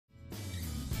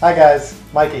Hi guys,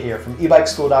 Micah here from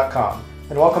EbikeSchool.com,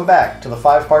 and welcome back to the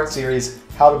 5-part series,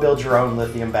 How to Build Your Own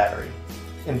Lithium Battery.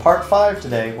 In part 5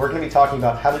 today, we're going to be talking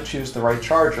about how to choose the right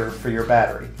charger for your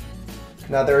battery.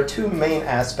 Now there are two main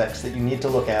aspects that you need to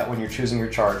look at when you're choosing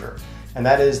your charger, and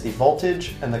that is the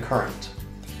voltage and the current.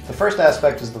 The first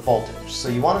aspect is the voltage, so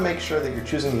you want to make sure that you're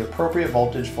choosing the appropriate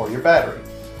voltage for your battery.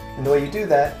 And the way you do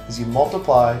that is you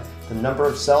multiply the number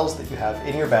of cells that you have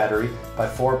in your battery by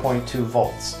 4.2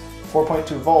 volts.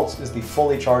 4.2 volts is the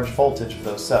fully charged voltage of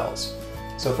those cells.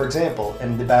 So for example,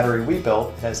 in the battery we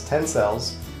built, it has 10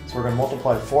 cells, so we're going to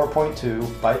multiply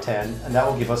 4.2 by 10, and that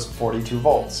will give us 42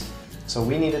 volts. So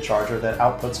we need a charger that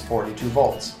outputs 42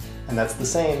 volts. And that's the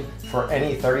same for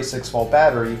any 36-volt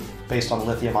battery based on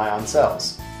lithium-ion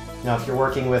cells. Now if you're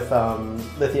working with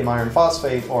lithium iron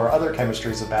phosphate or other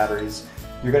chemistries of batteries,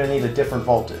 you're going to need a different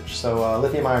voltage. So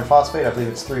lithium iron phosphate, I believe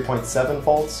it's 3.7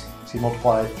 volts. So you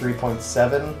multiply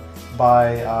 3.7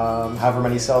 by however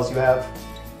many cells you have.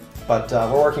 But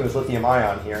we're working with lithium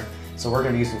ion here, so we're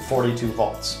going to be using 42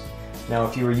 volts. Now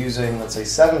if you were using, let's say,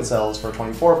 7 cells for a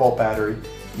 24-volt battery,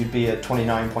 you'd be at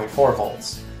 29.4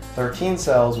 volts. 13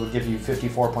 cells would give you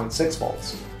 54.6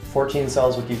 volts. 14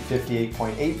 cells would give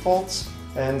 58.8 volts,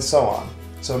 and so on.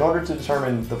 So in order to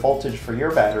determine the voltage for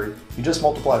your battery, you just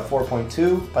multiply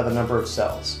 4.2 by the number of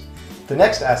cells. The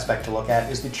next aspect to look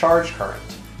at is the charge current,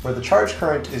 where the charge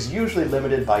current is usually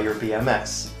limited by your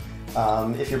BMS.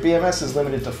 If your BMS is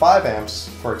limited to 5 amps,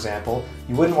 for example,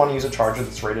 you wouldn't want to use a charger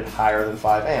that's rated higher than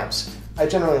 5 amps. I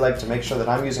generally like to make sure that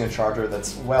I'm using a charger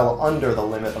that's well under the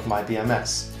limit of my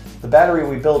BMS. The battery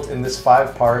we built in this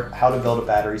 5-part How to Build a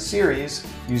Battery series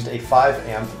used a 5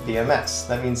 amp BMS.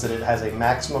 That means that it has a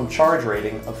maximum charge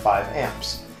rating of 5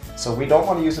 amps. So we don't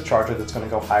want to use a charger that's going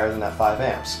to go higher than that 5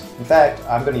 amps. In fact,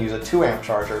 I'm going to use a 2 amp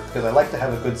charger because I like to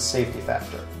have a good safety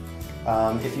factor.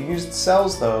 If you use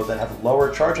cells though that have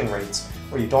lower charging rates,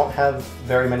 or you don't have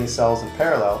very many cells in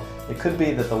parallel, it could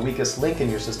be that the weakest link in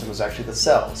your system is actually the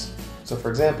cells. So for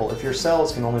example, if your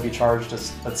cells can only be charged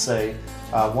as, let's say,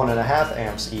 1.5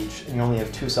 amps each, and you only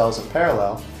have 2 cells in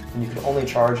parallel, then you can only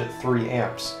charge at 3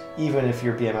 amps, even if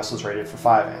your BMS was rated for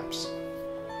 5 amps.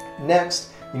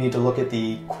 Next, you need to look at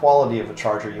the quality of a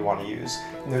charger you want to use.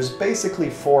 And there's basically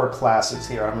 4 classes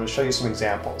here. I'm going to show you some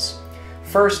examples.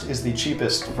 First is the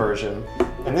cheapest version,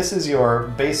 and this is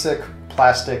your basic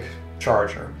plastic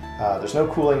charger. There's no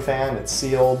cooling fan, it's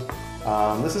sealed.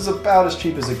 This is about as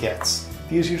cheap as it gets.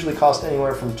 These usually cost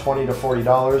anywhere from $20 to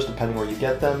 $40 depending where you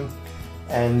get them,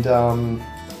 and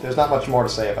there's not much more to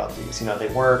say about these. You know, they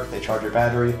work, they charge your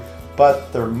battery,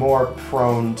 but they're more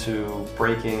prone to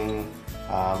breaking.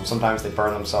 Sometimes they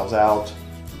burn themselves out.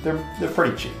 They're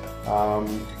pretty cheap.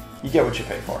 You get what you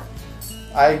pay for.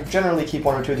 I generally keep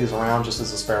 1 or 2 of these around just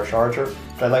as a spare charger,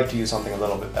 but I like to use something a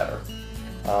little bit better.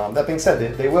 That being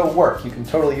said, they will work. You can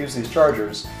totally use these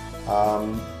chargers.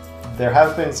 There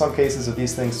have been some cases of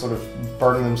these things sort of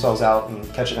burning themselves out and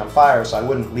catching on fire, so I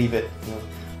wouldn't leave it, you know,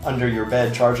 under your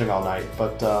bed charging all night,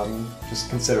 but just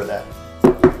consider that.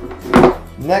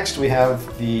 Next we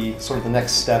have the sort of the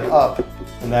next step up,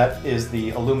 and that is the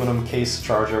aluminum case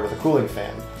charger with a cooling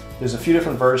fan. There's a few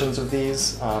different versions of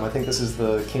these. I think this is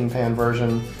the King Pan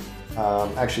version.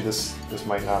 Actually this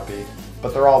might not be,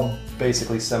 but they're all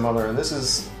basically similar, and this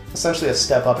is essentially a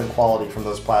step up in quality from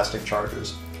those plastic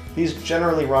chargers. These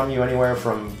generally run you anywhere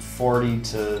from $40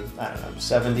 to, I don't know,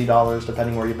 $70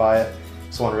 depending where you buy it.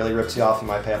 If someone really rips you off, you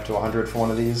might pay up to $100 for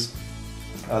one of these.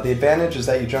 The advantage is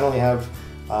that you generally have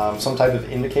some type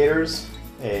of indicators,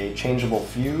 a changeable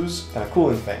fuse, and a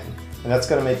cooling fan. And that's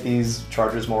going to make these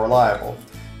chargers more reliable.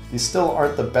 These still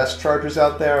aren't the best chargers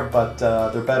out there, but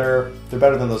they're better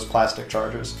than those plastic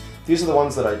chargers. These are the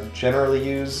ones that I generally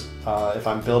use if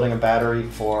I'm building a battery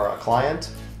for a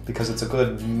client, because it's a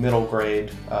good middle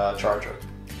grade charger.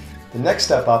 The next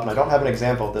step up, and I don't have an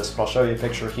example of this, but I'll show you a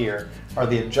picture here, are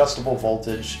the adjustable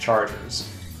voltage chargers.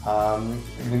 An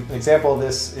example of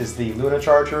this is the Luna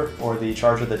charger, or the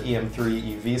charger that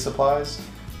EM3 EV supplies.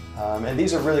 And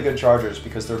these are really good chargers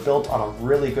because they're built on a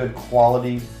really good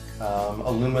quality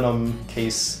aluminum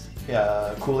case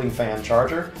cooling fan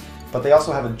charger, but they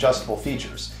also have adjustable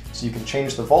features. So you can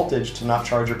change the voltage to not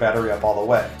charge your battery up all the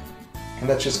way. And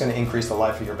that's just going to increase the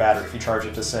life of your battery if you charge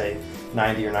it to, say,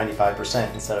 90 or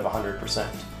 95% instead of 100%.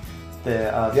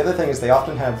 The other thing is they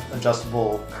often have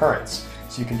adjustable currents,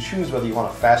 so you can choose whether you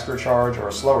want a faster charge or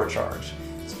a slower charge.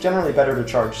 It's generally better to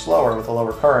charge slower with a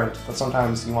lower current, but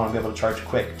sometimes you want to be able to charge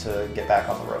quick to get back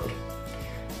on the road.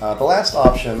 The last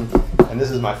option, and this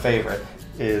is my favorite,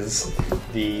 is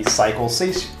the cycle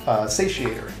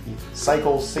satiator.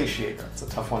 Cycle satiator. It's a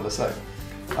tough one to say.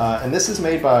 And this is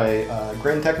made by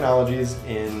Grin Technologies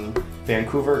in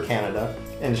Vancouver, Canada,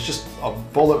 and it's just a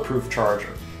bulletproof charger.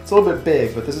 It's a little bit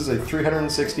big, but this is a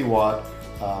 360 watt,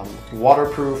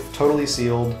 waterproof, totally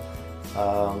sealed,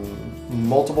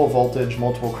 multiple voltage,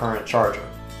 multiple current charger.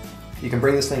 You can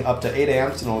bring this thing up to 8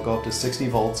 amps and it'll go up to 60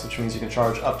 volts, which means you can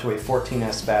charge up to a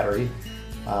 14S battery.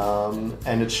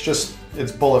 And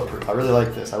it's bulletproof. I really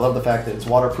like this. I love the fact that it's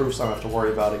waterproof, so I don't have to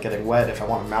worry about it getting wet if I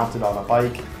want to mount it on a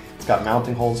bike. It's got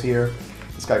mounting holes here.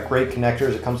 It's got great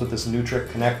connectors. It comes with this Nutric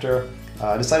connector.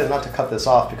 I decided not to cut this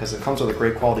off because it comes with a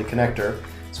great quality connector.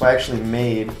 So I actually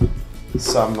made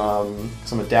some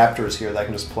adapters here that I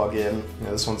can just plug in. You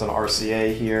know, this one's an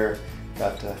RCA here.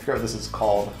 Got I forget what this is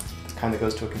called. It kind of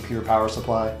goes to a computer power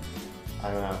supply.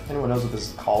 I don't know. If anyone knows what this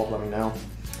is called, let me know.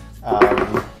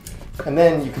 And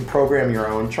then you can program your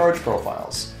own charge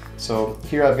profiles. So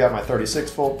here I've got my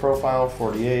 36 volt profile,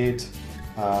 48,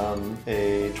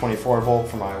 a 24 volt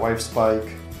for my wife's bike,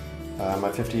 my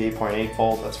 58.8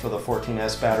 volt, that's for the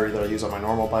 14S battery that I use on my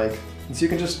normal bike. And so you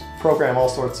can just program all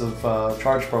sorts of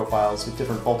charge profiles with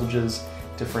different voltages,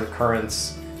 different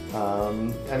currents,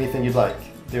 anything you'd like.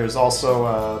 There's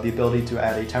also the ability to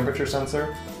add a temperature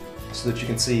sensor so that you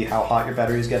can see how hot your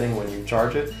battery is getting when you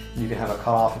charge it. You can have a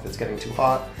cutoff if it's getting too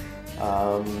hot.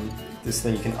 This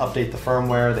thing, you can update the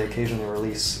firmware. They occasionally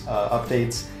release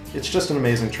updates. It's just an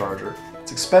amazing charger.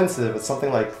 It's expensive. It's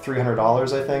something like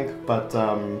 $300, I think, but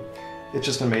it's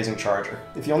just an amazing charger.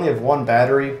 If you only have one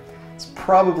battery, it's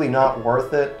probably not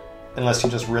worth it unless you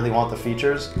just really want the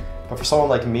features. But for someone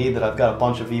like me that I've got a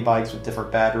bunch of e-bikes with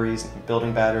different batteries, I'm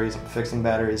building batteries, I'm fixing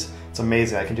batteries, it's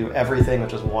amazing. I can do everything with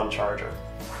just one charger.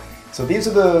 So these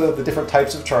are the different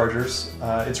types of chargers.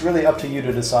 It's really up to you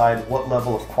to decide what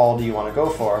level of quality you want to go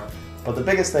for, but the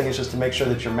biggest thing is just to make sure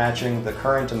that you're matching the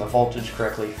current and the voltage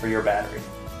correctly for your battery.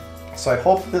 So I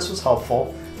hope this was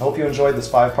helpful. I hope you enjoyed this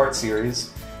 5-part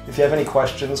series. If you have any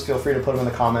questions, feel free to put them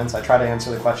in the comments. I try to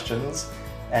answer the questions.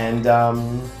 And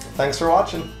thanks for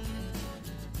watching.